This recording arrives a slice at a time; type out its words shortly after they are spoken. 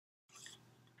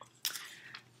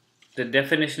The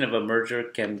definition of a merger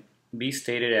can be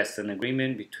stated as an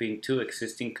agreement between two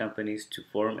existing companies to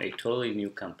form a totally new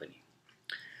company.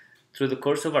 Through the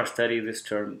course of our study of this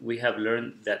term, we have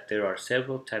learned that there are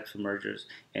several types of mergers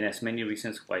and as many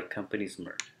reasons why companies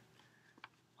merge.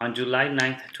 On July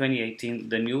 9, 2018,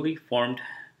 the newly formed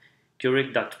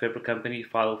Keurig Dr. Pepper Company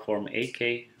filed Form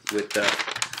 8K with the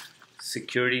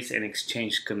Securities and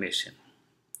Exchange Commission,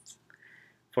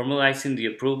 formalizing the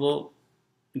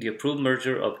approved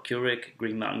merger of Keurig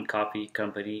Green Mountain Coffee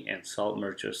Company and Salt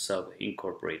Merger Sub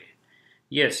Incorporated.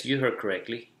 Yes, you heard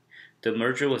correctly. The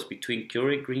merger was between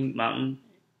Keurig Green Mountain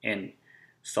and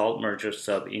Salt Merger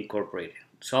Sub Incorporated.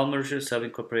 Salt Merger Sub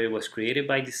Incorporated was created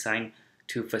by design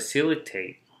to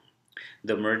facilitate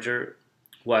the merger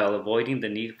while avoiding the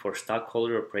need for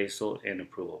stockholder appraisal and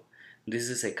approval. This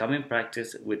is a common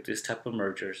practice with this type of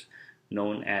mergers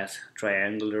known as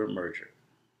triangular merger.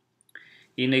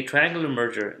 In a triangular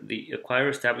merger, the acquirer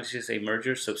establishes a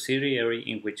merger subsidiary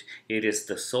in which it is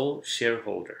the sole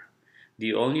shareholder.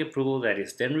 The only approval that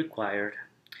is then required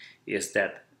is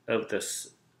that of the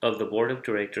board of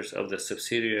directors of the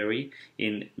subsidiary.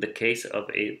 In the case of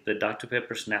the Dr.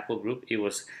 Pepper Snapple Group, it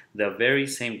was the very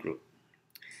same group.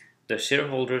 The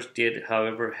shareholders did,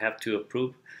 however, have to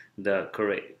approve the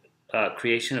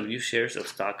creation of new shares of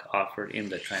stock offered in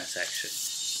the transaction.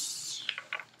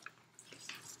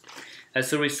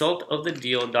 As a result of the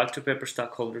deal, Dr. Pepper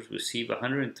stockholders receive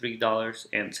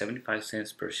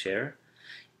 $103.75 per share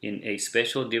in a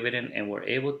special dividend and were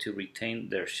able to retain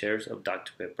their shares of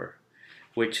Dr. Pepper,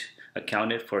 which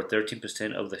accounted for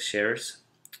 13% of the shares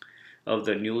of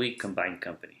the newly combined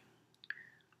company.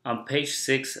 On page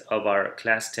 6 of our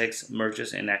class text,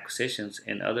 Mergers and Acquisitions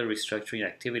and Other Restructuring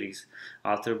Activities,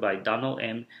 authored by Donald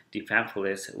M.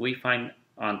 DePamphlis, we find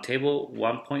on table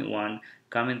 1.1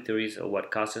 common theories of what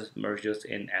causes mergers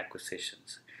and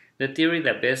acquisitions. The theory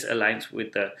that best aligns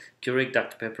with the Keurig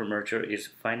Dr. Pepper merger is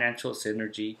financial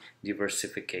synergy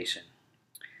diversification.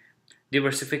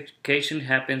 Diversification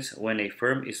happens when a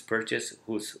firm is purchased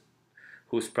whose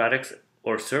products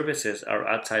or services are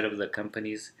outside of the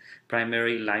company's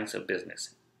primary lines of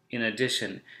business. In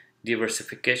addition,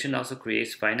 diversification also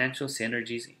creates financial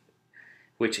synergies,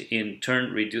 which in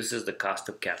turn reduces the cost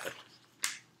of capital.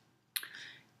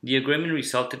 The agreement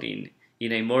resulted in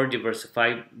a more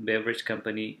diversified beverage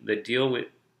company. The deal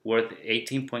worth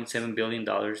 $18.7 billion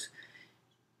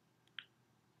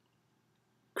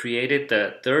created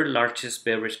the third largest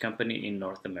beverage company in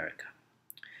North America.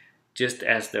 Just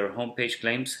as their homepage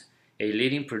claims, a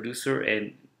leading producer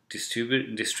and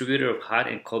distributor of hot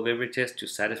and cold beverages to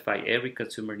satisfy every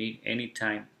consumer need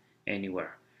anytime,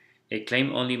 anywhere. A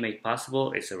claim only made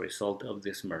possible as a result of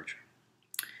this merger.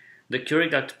 The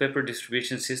Keurig Dr. Pepper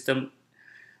distribution system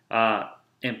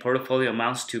and portfolio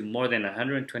amounts to more than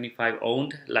 125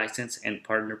 owned, licensed, and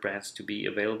partner brands to be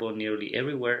available nearly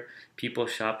everywhere people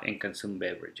shop and consume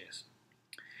beverages.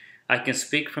 I can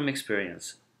speak from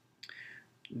experience.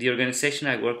 The organization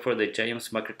I work for, the J.M.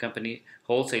 Smucker Company,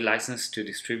 holds a license to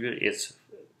distribute its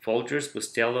Folgers,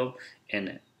 Bustelo,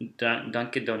 and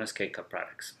Dunkin' Donuts K-Cup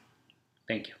products.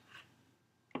 Thank you.